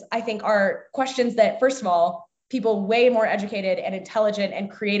this, I think, are questions that, first of all, people way more educated and intelligent and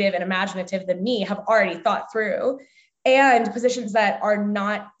creative and imaginative than me have already thought through, and positions that are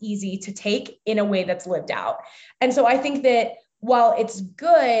not easy to take in a way that's lived out. And so I think that while it's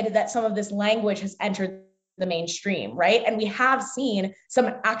good that some of this language has entered the mainstream, right? And we have seen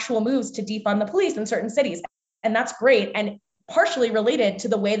some actual moves to defund the police in certain cities, and that's great and partially related to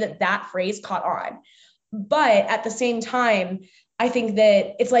the way that that phrase caught on. But at the same time, I think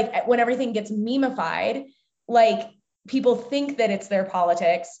that it's like when everything gets memeified, like people think that it's their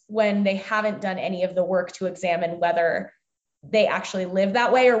politics when they haven't done any of the work to examine whether they actually live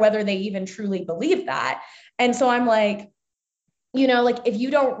that way or whether they even truly believe that. And so I'm like, like if you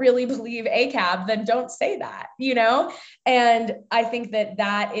don't really believe ACAB, then don't say that, And I think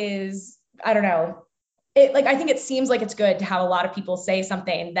that is, I don't know, I think it seems like it's good to have a lot of people say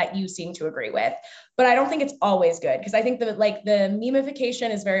something that you seem to agree with, but I don't think it's always good, because I think that like the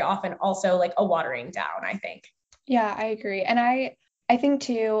memification is very often also like a watering down, I think. Yeah, I agree. And I think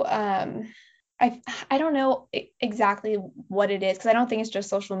too, I don't know exactly what it is, because I don't think it's just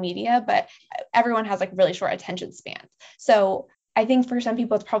social media, but everyone has like really short attention spans. So I think for some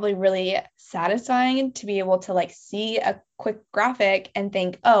people, it's probably really satisfying to be able to like see a quick graphic and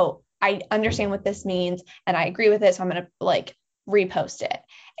think, oh, I understand what this means and I agree with it, so I'm going to like repost it.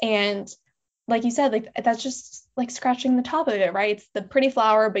 And like you said, like that's just like scratching the top of it, right? It's the pretty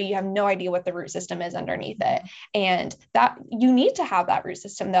flower, but you have no idea what the root system is underneath it. And that you need to have that root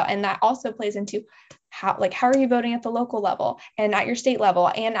system though. And that also plays into how are you voting at the local level and at your state level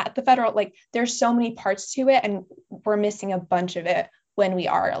and at the federal, like there's so many parts to it, and we're missing a bunch of it when we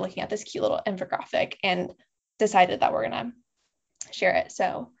are looking at this cute little infographic and decided that we're going to share it.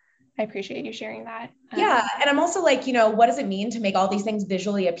 So I appreciate you sharing that. Yeah. And I'm also like, what does it mean to make all these things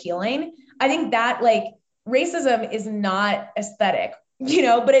visually appealing? I think that like racism is not aesthetic, but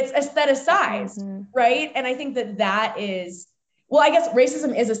it's aestheticized, mm-hmm. right? And I think that is, well, I guess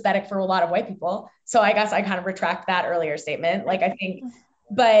racism is aesthetic for a lot of white people. So I guess I kind of retract that earlier statement. Like, I think,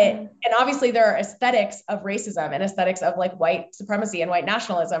 and obviously there are aesthetics of racism and aesthetics of like white supremacy and white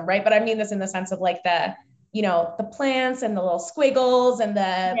nationalism, right? But I mean this in the sense of like the plants and the little squiggles and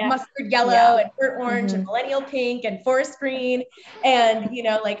the mustard yellow and burnt orange and millennial pink and forest green. And,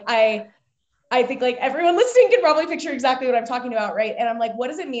 like I think like everyone listening can probably picture exactly what I'm talking about, right? And I'm like, what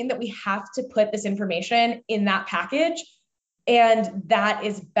does it mean that we have to put this information in that package? And that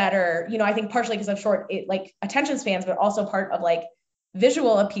is better, I think partially because of short like attention spans, but also part of like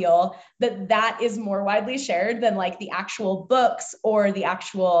visual appeal, that is more widely shared than like the actual books or the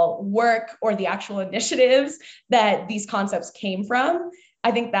actual work or the actual initiatives that these concepts came from.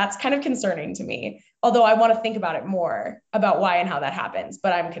 I think that's kind of concerning to me, although I want to think about it more about why and how that happens,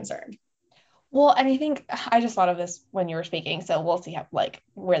 but I'm concerned. Well, and I think I just thought of this when you were speaking, so we'll see how like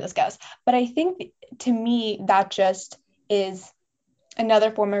where this goes. But I think to me that just is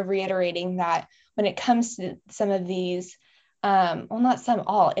another form of reiterating that when it comes to some of these not some,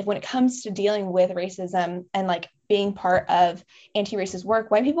 all, when it comes to dealing with racism and like being part of anti-racist work,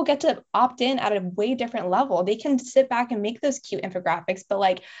 white people get to opt in at a way different level. They can sit back and make those cute infographics, but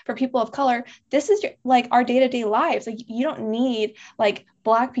like for people of color, this is like our day-to-day lives. Like you don't need like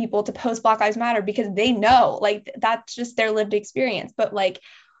Black people to post Black Lives Matter because they know like that's just their lived experience. But like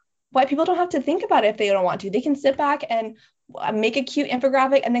white people don't have to think about it if they don't want to. They can sit back and make a cute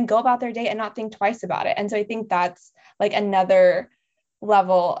infographic and then go about their day and not think twice about it. And so I think that's like another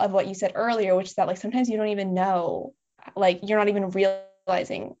level of what you said earlier, which is that like sometimes you don't even know, like you're not even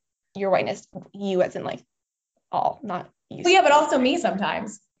realizing your whiteness, you as in like all, not you. Well, yeah, but also me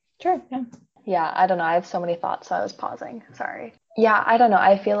sometimes. Sure. Yeah, I don't know. I have so many thoughts, so I was pausing. Sorry. Yeah, I don't know.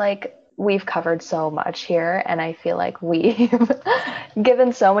 I feel like we've covered so much here, and I feel like we've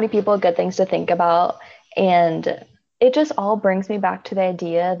given so many people good things to think about. And it just all brings me back to the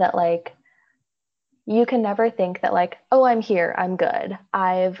idea that like, you can never think that like, oh, I'm here, I'm good,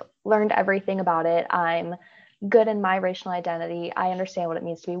 I've learned everything about it, I'm good in my racial identity, I understand what it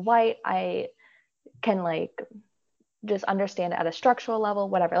means to be white, I can like just understand it at a structural level,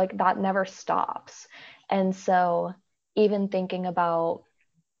 whatever, like that never stops. And so even thinking about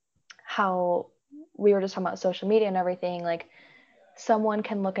how we were just talking about social media and everything, like someone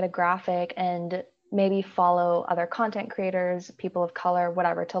can look at a graphic and maybe follow other content creators, people of color,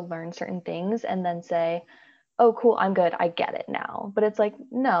 whatever, to learn certain things and then say, oh, cool, I'm good, I get it now. But it's like,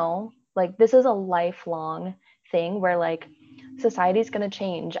 no, like this is a lifelong thing where like society's going to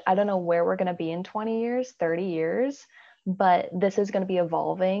change. I don't know where we're going to be in 20 years, 30 years, but this is going to be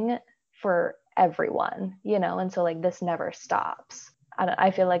evolving for everyone, you know? And so like this never stops.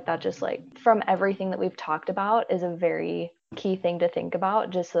 I feel like that just like from everything that we've talked about is a very key thing to think about,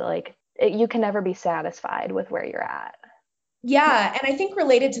 just that like you can never be satisfied with where you're at. Yeah. And I think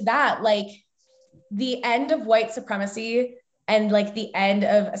related to that, like the end of white supremacy and like the end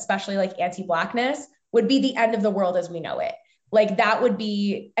of especially like anti-Blackness would be the end of the world as we know it. Like that would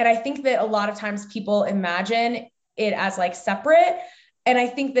be, and I think that a lot of times people imagine it as like separate. And I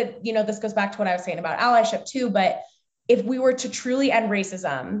think that, you know, this goes back to what I was saying about allyship too, but if we were to truly end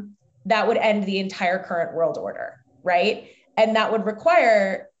racism, that would end the entire current world order, right? And that would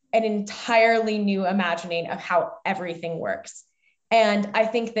require an entirely new imagining of how everything works. And I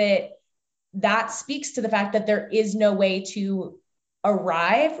think that that speaks to the fact that there is no way to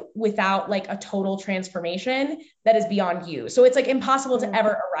arrive without like a total transformation that is beyond you. So it's like impossible to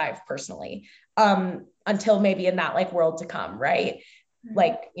ever arrive personally, until maybe in that like world to come, right?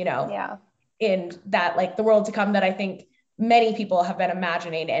 Like, you know, Yeah. in that like the world to come that I think many people have been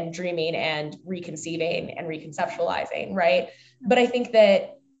imagining and dreaming and reconceiving and reconceptualizing, right? But I think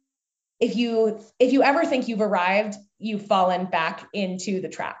that if you ever think you've arrived, you've fallen back into the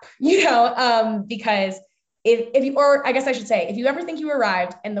trap, you know, because if you, or I guess I should say, if you ever think you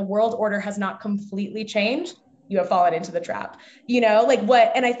arrived and the world order has not completely changed, you have fallen into the trap, you know, like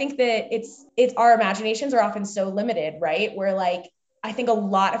what, and I think that it's our imaginations are often so limited, right? Where like, I think a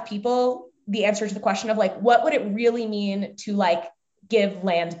lot of people, the answer to the question of like, what would it really mean to like give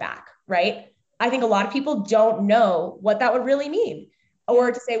land back, right? I think a lot of people don't know what that would really mean.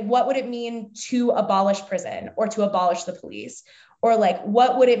 Or to say, what would it mean to abolish prison or to abolish the police? Or like,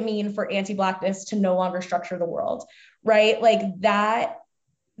 what would it mean for anti-Blackness to no longer structure the world, right? Like that,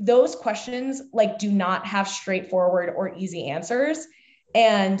 those questions like do not have straightforward or easy answers.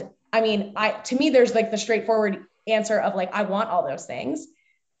 And I mean, to me, there's like the straightforward answer of like, I want all those things.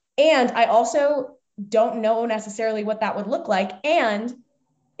 And I also don't know necessarily what that would look like. And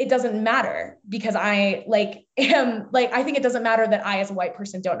it doesn't matter because I like am like, I think it doesn't matter that I as a white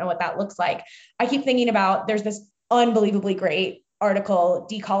person don't know what that looks like. I keep thinking about, there's this unbelievably great article,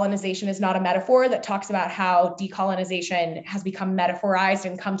 Decolonization is Not a Metaphor, that talks about how decolonization has become metaphorized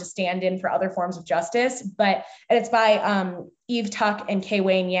and come to stand in for other forms of justice. And it's by Eve Tuck and Kay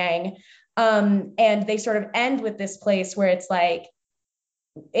Wayne Yang. And they sort of end with this place where it's like,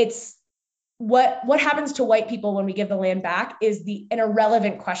 it's, what happens to white people when we give the land back is an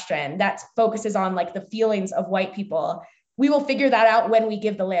irrelevant question that focuses on like the feelings of white people. We will figure that out when we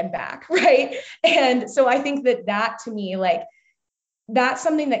give the land back, right? And so I think that to me, like, that's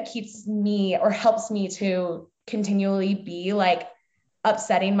something that keeps me or helps me to continually be like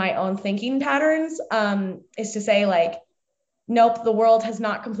upsetting my own thinking patterns, is to say like, nope, the world has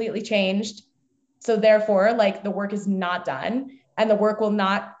not completely changed. So therefore, like the work is not done and the work will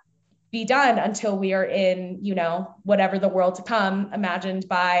not be done until we are in, you know, whatever the world to come imagined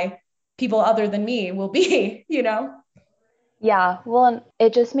by people other than me will be, you know? Yeah, well, and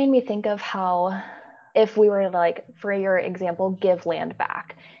it just made me think of how if we were like, for your example, give land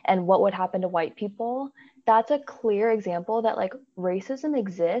back and what would happen to white people, that's a clear example that like racism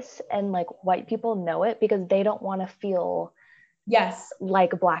exists and like white people know it because they don't want to feel yes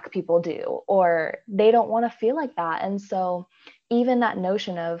like Black people do, or they don't want to feel like that. And so even that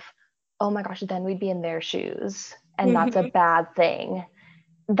notion of, oh my gosh, then we'd be in their shoes and that's a bad thing.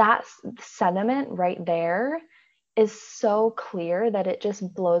 That sentiment right there is so clear that it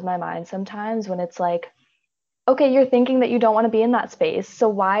just blows my mind sometimes when it's like, okay, you're thinking that you don't want to be in that space. So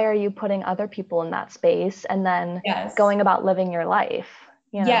why are you putting other people in that space and then going about living your life?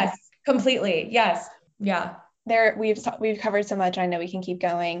 You know? Yes, completely. Yes. Yeah. We've covered so much. I know we can keep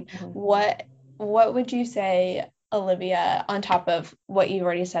going. What would you say, Olivia, on top of what you've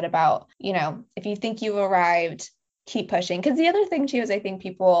already said about, you know, if you think you've arrived, keep pushing? Because the other thing too is I think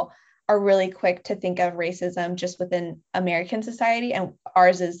people are really quick to think of racism just within American society, and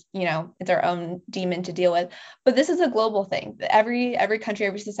ours is, you know, it's our own demon to deal with. But this is a global thing. Every country,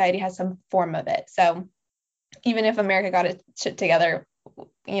 every society has some form of it. So even if America got its shit together,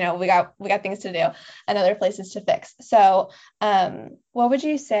 you know, we got things to do and other places to fix. So what would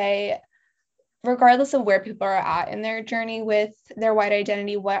you say, regardless of where people are at in their journey with their white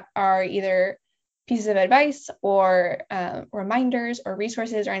identity, what are either pieces of advice or reminders or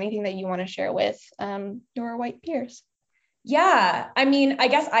resources or anything that you want to share with your white peers? Yeah. I mean, I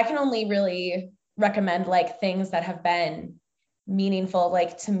guess I can only really recommend like things that have been meaningful,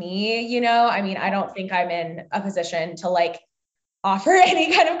 like to me, you know, I mean, I don't think I'm in a position to like offer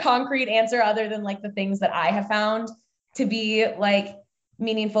any kind of concrete answer other than like the things that I have found to be like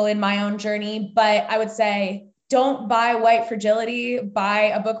meaningful in my own journey. But I would say, don't buy White Fragility,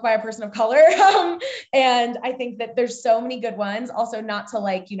 buy a book by a person of color. And I think that there's so many good ones. Also, not to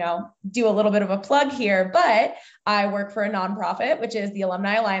like, you know, do a little bit of a plug here, but I work for a nonprofit, which is the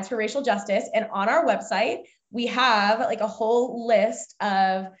Alumni Alliance for Racial Justice. And on our website, we have like a whole list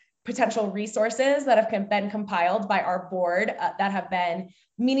of potential resources that have been compiled by our board that have been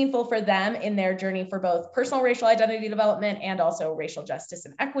meaningful for them in their journey for both personal racial identity development and also racial justice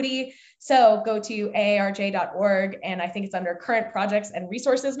and equity. So go to aarj.org, and I think it's under current projects and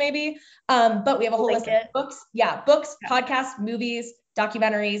resources maybe. But we have a whole list of books. Yeah, books, podcasts, movies,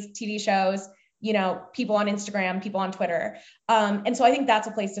 documentaries, TV shows, you know, people on Instagram, people on Twitter. And so I think that's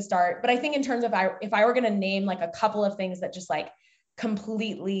a place to start. But I think in terms of if I were going to name like a couple of things that just like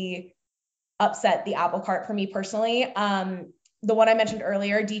completely upset the apple cart for me personally, the one I mentioned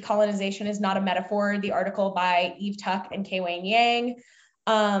earlier, Decolonization is Not a Metaphor, the article by Eve Tuck and Kay Wayne Yang.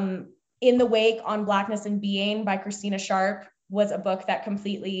 In the Wake on Blackness and Being by Christina Sharp was a book that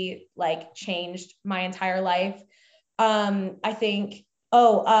completely like changed my entire life. I think,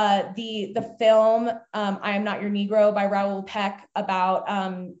 the film I Am Not Your Negro by Raoul Peck about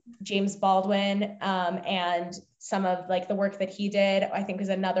James Baldwin and some of like the work that he did, I think is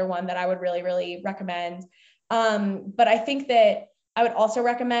another one that I would really, really recommend. But I think that I would also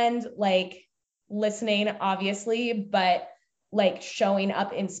recommend like listening, obviously, but like showing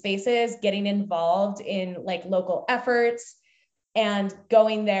up in spaces, getting involved in like local efforts, and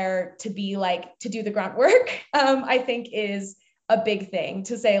going there to be like, to do the grunt work, I think is a big thing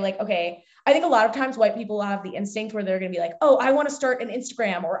to say like, okay, I think a lot of times white people have the instinct where they're going to be like, oh, I want to start an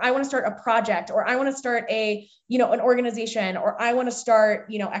Instagram, or I want to start a project, or I want to start a, you know, an organization, or I want to start,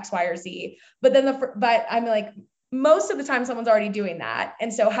 you know, X, Y, or Z. But then but I'm like, most of the time someone's already doing that.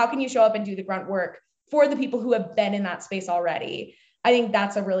 And so how can you show up and do the grunt work for the people who have been in that space already? I think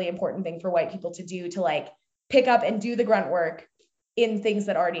that's a really important thing for white people to do, to like pick up and do the grunt work in things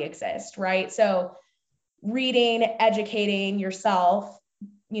that already exist, right? So reading, educating yourself,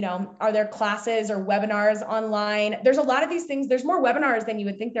 you know, are there classes or webinars online? There's a lot of these things. There's more webinars than you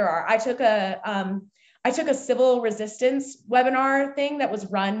would think there are. I took a civil resistance webinar thing that was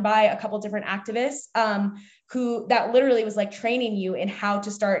run by a couple different activists who that literally was like training you in how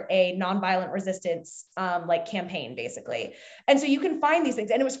to start a nonviolent resistance like campaign basically. And so you can find these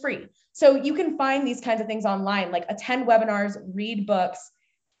things, and it was free. So you can find these kinds of things online, like attend webinars, read books,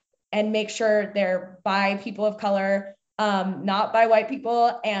 and make sure they're by people of color, not by white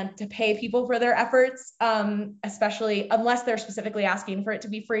people, and to pay people for their efforts, especially unless they're specifically asking for it to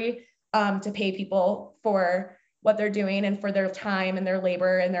be free, to pay people for what they're doing and for their time and their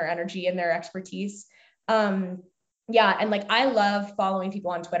labor and their energy and their expertise. Yeah. And like, I love following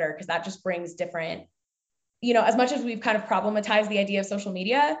people on Twitter because that just brings different, you know, as much as we've kind of problematized the idea of social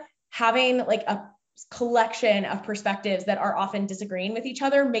media, having like a collection of perspectives that are often disagreeing with each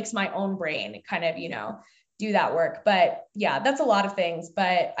other makes my own brain kind of, you know, do that work. But yeah, that's a lot of things.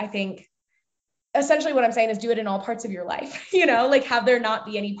 But I think essentially what I'm saying is do it in all parts of your life, you know, like have there not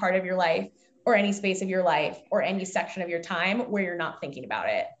be any part of your life or any space of your life or any section of your time where you're not thinking about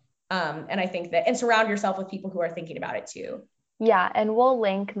it. And I think that, and surround yourself with people who are thinking about it too. Yeah, and we'll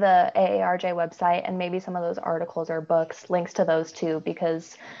link the AARJ website and maybe some of those articles or books, links to those too,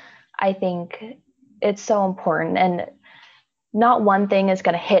 because I think it's so important, and not one thing is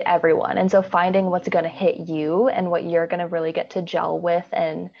going to hit everyone. And so finding what's going to hit you and what you're going to really get to gel with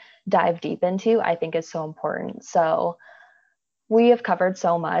and dive deep into, I think is so important. So we have covered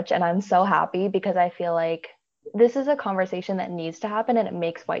so much, and I'm so happy because I feel like this is a conversation that needs to happen, and it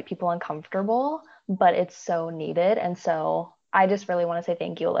makes white people uncomfortable, but it's so needed. And so I just really want to say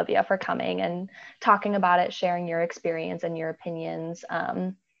thank you, Olivia, for coming and talking about it, sharing your experience and your opinions.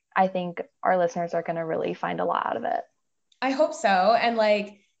 I think our listeners are going to really find a lot out of it. I hope so. And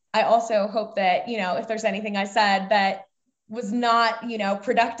like, I also hope that, you know, if there's anything I said that was not, you know,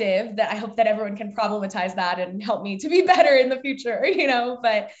 productive, that I hope that everyone can problematize that and help me to be better in the future, you know,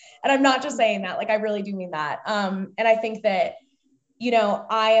 and I'm not just saying that, like, I really do mean that. And I think that, you know,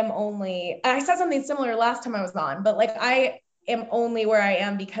 I said something similar last time I was on, but like, I am only where I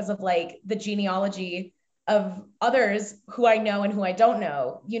am because of like the genealogy of others who I know and who I don't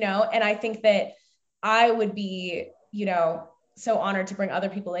know, you know, and I think that I would be, you know, so honored to bring other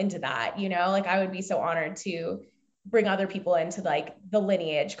people into that, you know, like I would be so honored to bring other people into like the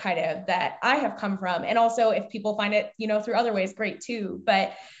lineage kind of that I have come from. And also if people find it, you know, through other ways, great too.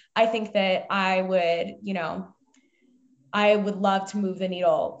 But I think that I would, you know, I would love to move the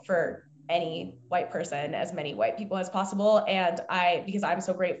needle for any white person, as many white people as possible. And because I'm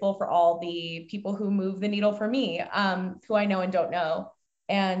so grateful for all the people who move the needle for me, who I know and don't know.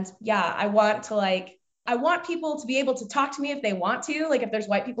 And yeah, I want people to be able to talk to me if they want to. Like if there's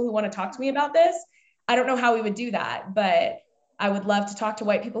white people who want to talk to me about this, I don't know how we would do that, but I would love to talk to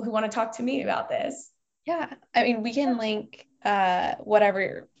white people who want to talk to me about this. Yeah. I mean, we can link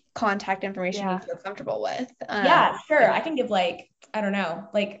whatever contact information you feel comfortable with. Yeah, sure. I can give like, I don't know,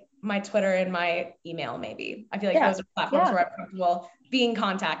 like my Twitter and my email, maybe. I feel like those are platforms where I'm comfortable being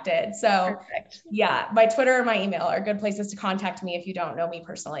contacted. So perfect. Yeah, my Twitter and my email are good places to contact me if you don't know me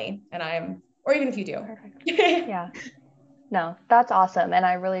personally. Or even if you do. Perfect. Yeah. No, that's awesome. And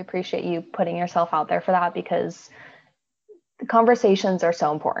I really appreciate you putting yourself out there for that, because conversations are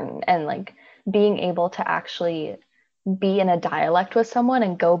so important, and like being able to actually be in a dialect with someone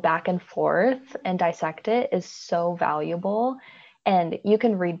and go back and forth and dissect it is so valuable. And you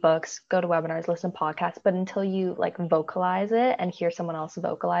can read books, go to webinars, listen to podcasts, but until you like vocalize it and hear someone else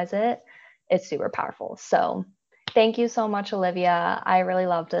vocalize it, it's super powerful. So thank you so much, Olivia. I really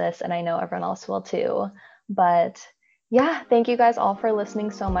loved this, and I know everyone else will too. But yeah, thank you guys all for listening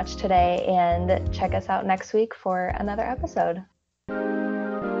so much today, and check us out next week for another episode.